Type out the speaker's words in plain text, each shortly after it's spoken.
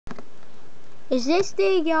Is this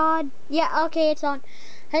the yard? Yeah, okay, it's on.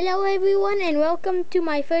 Hello everyone and welcome to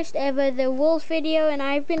my first ever The Wolf video, and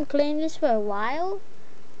I've been playing this for a while.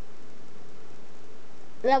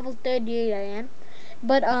 Level 38 I am.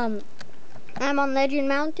 But I'm on Legend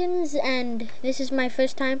Mountains and this is my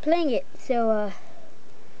first time playing it. So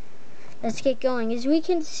let's get going. As we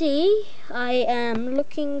can see, I am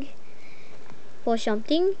looking for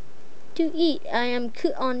something to eat. I am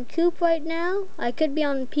on Coop right now. I could be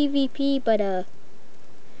on PvP, but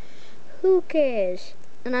who cares?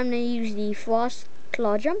 And I'm gonna use the Frost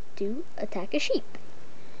Claw Jump to attack a sheep.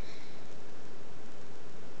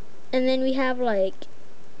 And then we have like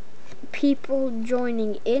people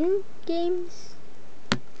joining in games.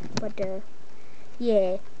 But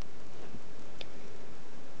yeah.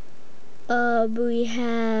 We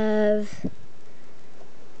have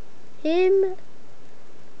him.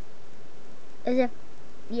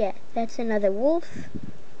 Yeah, that's another wolf.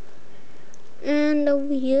 And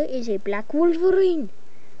over here is a black wolverine.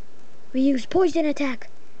 We use poison attack.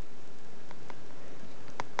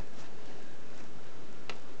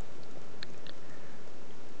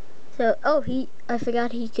 So, I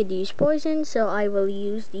forgot he could use poison, so I will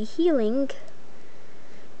use the healing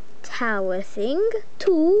tower thing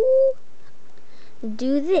to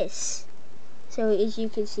do this. So as you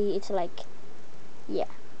can see, it's like, yeah.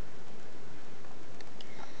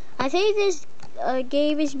 I think this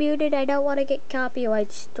game is muted. I don't want to get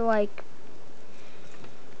copyright strike.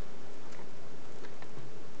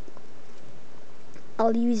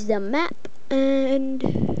 I'll use the map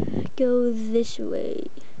and go this way.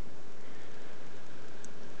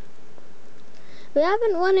 We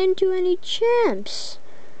haven't run into any champs.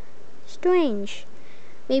 Strange.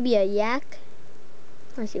 Maybe a yak.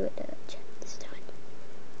 Let's see what the champ is doing.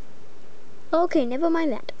 Okay, never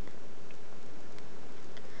mind that.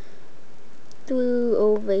 Through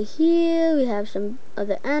over here, we have some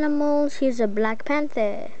other animals. Here's a black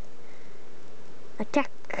panther. Attack.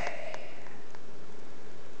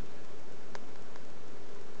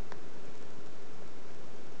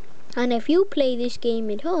 And if you play this game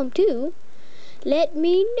at home too, let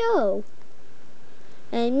me know.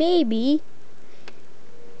 And maybe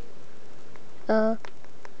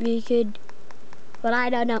we could, but I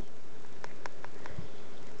don't know.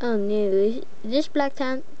 Oh no, this black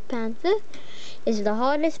panther is the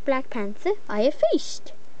hardest black panther I have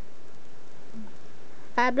faced.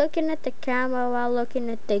 I'm looking at the camera while looking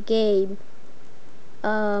at the game.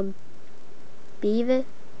 Beaver.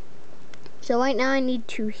 So right now I need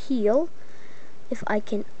to heal. If I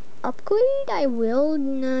can upgrade, I will.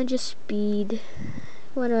 No, just speed.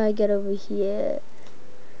 What do I get over here?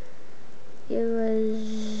 It was...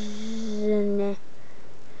 nah.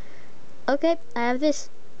 Okay, I have this.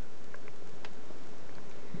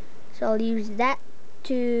 So I'll use that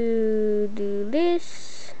to do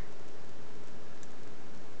this.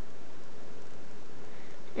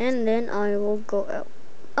 And then I will go out.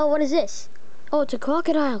 Oh, what is this? Oh, it's a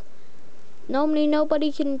crocodile. Normally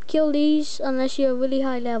nobody can kill these unless you're really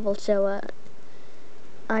high level, so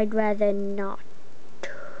I'd rather not.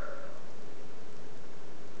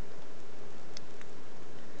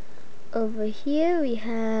 Over here we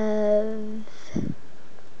have...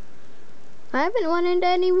 I haven't run into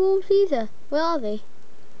any wolves either. Where are they?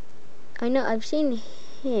 I know I've seen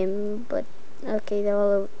him, but okay,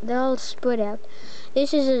 they're all spread out.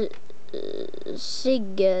 This is a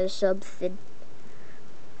sig something.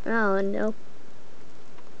 I don't know.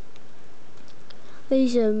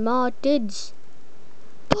 These are martyrs.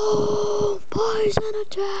 Boom! Poison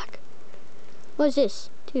attack! What's this?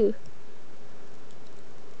 Two.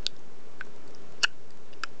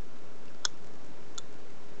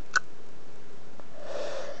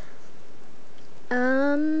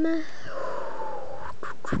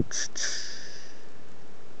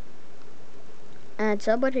 And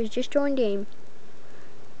somebody just joined game.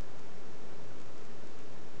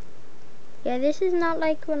 Yeah, this is not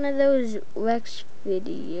like one of those Rex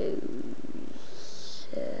videos.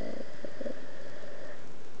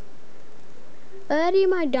 Any of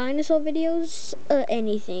my dinosaur videos,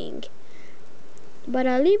 anything. But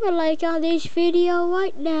I'll leave a like on this video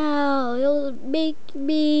right now. It'll make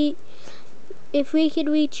me, if we can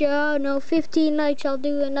reach, 15 likes, I'll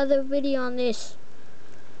do another video on this.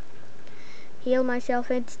 Heal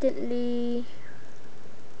myself instantly.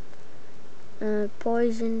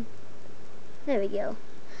 Poison. There we go.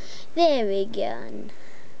 There we go.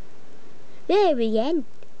 There we go.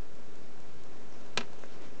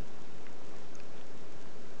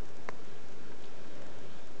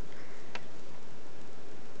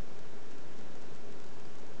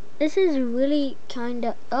 This is really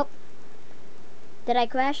kinda up. Did I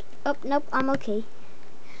crash? Oh, nope, I'm okay.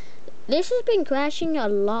 This has been crashing a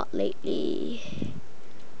lot lately.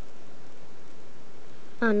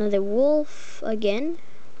 Another wolf again.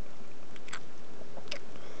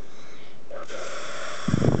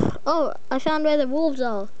 Oh, I found where the wolves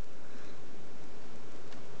are.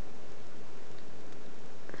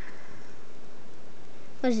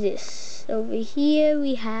 What's this? Over here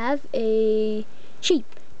we have a sheep.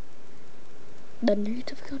 The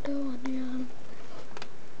native countdown.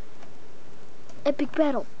 Epic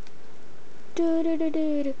battle. Okay,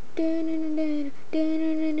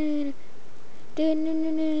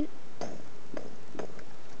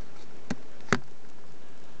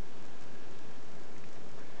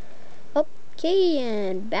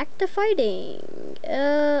 and back to fighting.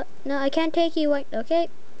 No, I can't take you. Okay,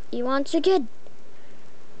 he wants a kid.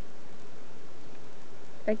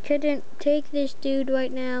 I couldn't take this dude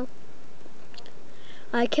right now.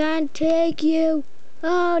 I can't take you.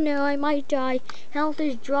 Oh no, I might die. Health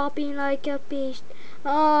is dropping like a beast.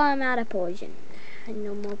 Oh, I'm out of poison.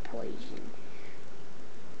 No more poison.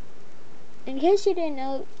 In case you didn't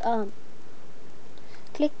know,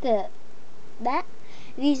 click that.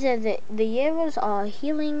 These are the arrows are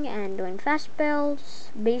healing and doing fast spells.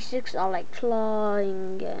 Basics are like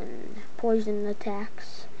clawing and poison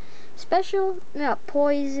attacks. Special, yeah,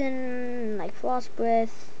 poison like frost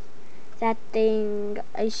breath. That thing,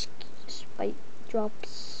 ice spike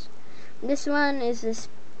drops. This one is this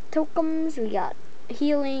tokens. We got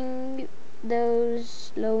healing,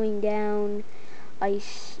 those slowing down,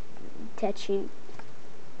 ice touching.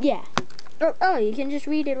 Yeah. Oh, you can just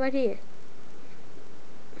read it right here.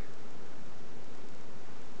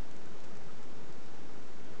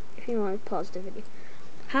 If you want to pause the video.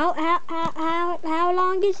 How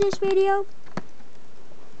long is this video?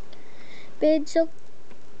 Bid so.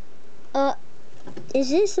 Is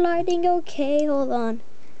this lighting okay? Hold on.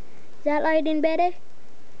 Is that lighting better?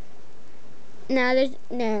 Nah.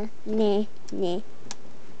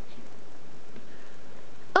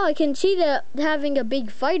 Oh, I can see they're having a big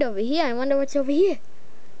fight over here. I wonder what's over here.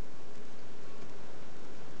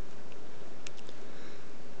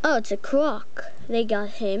 Oh, it's a croc. They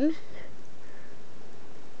got him.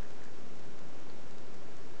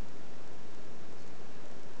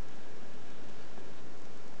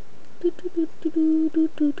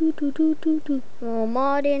 More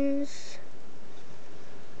Martins.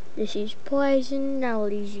 This is poison. Now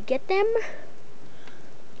I'll easy get them.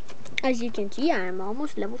 As you can see, I'm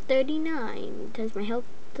almost level 39. Because my health,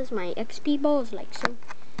 because my XP bar is like so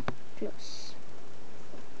close.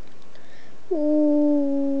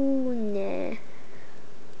 Ooh, nah.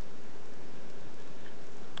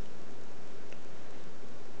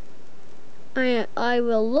 I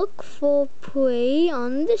will look for prey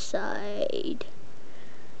on this side.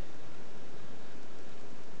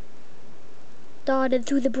 Darted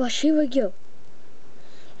through the brush. Here we go.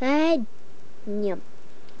 And yum.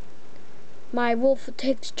 My wolf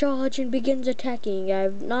takes charge and begins attacking.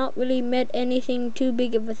 I've not really met anything too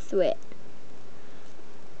big of a threat.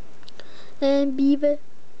 And beaver.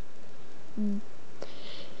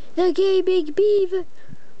 The gay big beaver.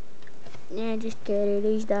 Nah, just kidding.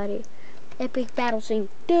 He's not here. Epic battle scene.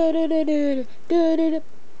 What?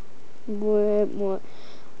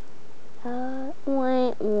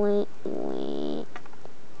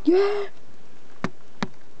 Yeah.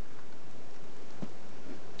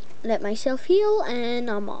 Let myself heal and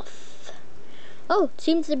I'm off. Oh,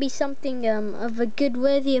 seems to be something of a good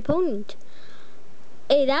worthy opponent.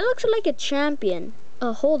 Hey, that looks like a champion.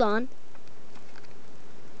 Hold on.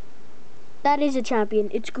 That is a champion.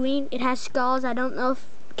 It's green. It has scars. I don't know if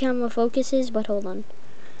camera focuses, but hold on.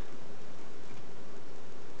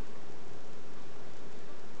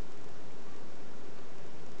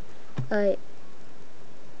 Alright.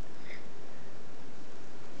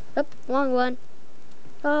 Oh, wrong one.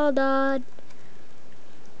 Hold on.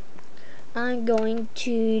 I'm going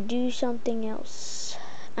to do something else.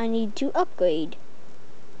 I need to upgrade.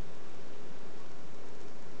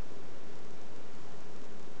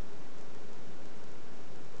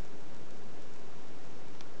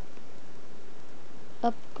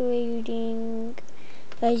 Upgrading.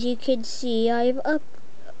 As you can see, I've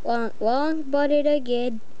wrong button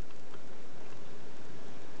again.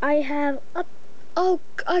 I have up. Oh,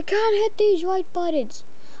 I can't hit these right buttons.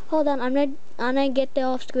 Hold on, I'm gonna get the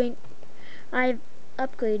off screen. I've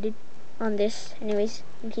upgraded on this, anyways,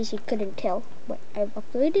 in case you couldn't tell, but I've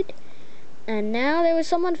upgraded. And now there was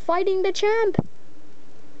someone fighting the champ.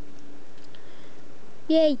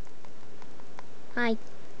 Yay! Hi.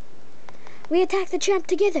 We attack the champ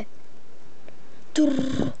together.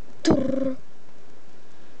 Turr, turr.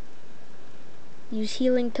 Use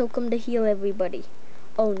healing token to heal everybody.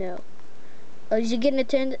 Oh no. Oh, is he getting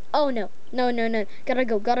turned? Oh no. No. Gotta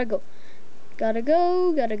go. Gotta go. Let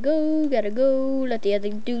the other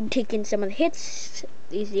dude take in some of the hits.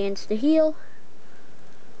 Use the insta heal.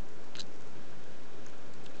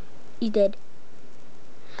 He's dead.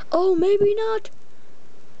 Oh, maybe not.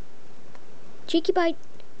 Cheeky bite.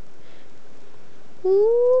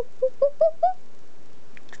 Ooh.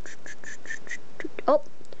 Oh,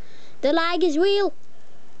 the lag is real.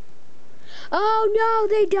 Oh no,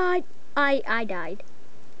 they died. I died.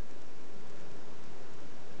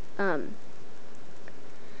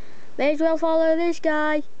 May as well follow this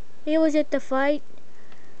guy. He was at the fight.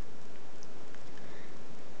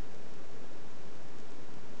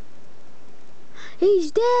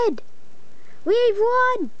 He's dead. We've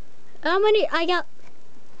won. How many? I got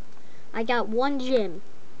one gem.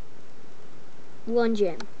 One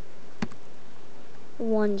gem.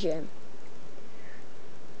 One gem.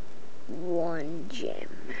 One gem.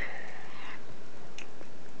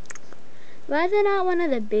 Rather not one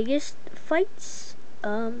of the biggest fights.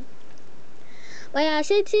 But yeah,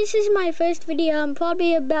 since this is my first video, I'm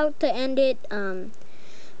probably about to end it.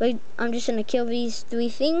 Wait, I'm just gonna kill these 3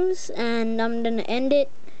 things, and I'm gonna end it.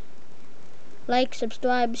 Like,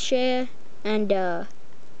 subscribe, share, and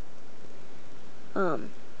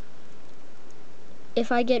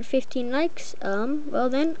if I get 15 likes, well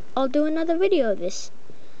then I'll do another video of this.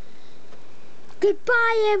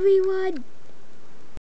 Goodbye, everyone.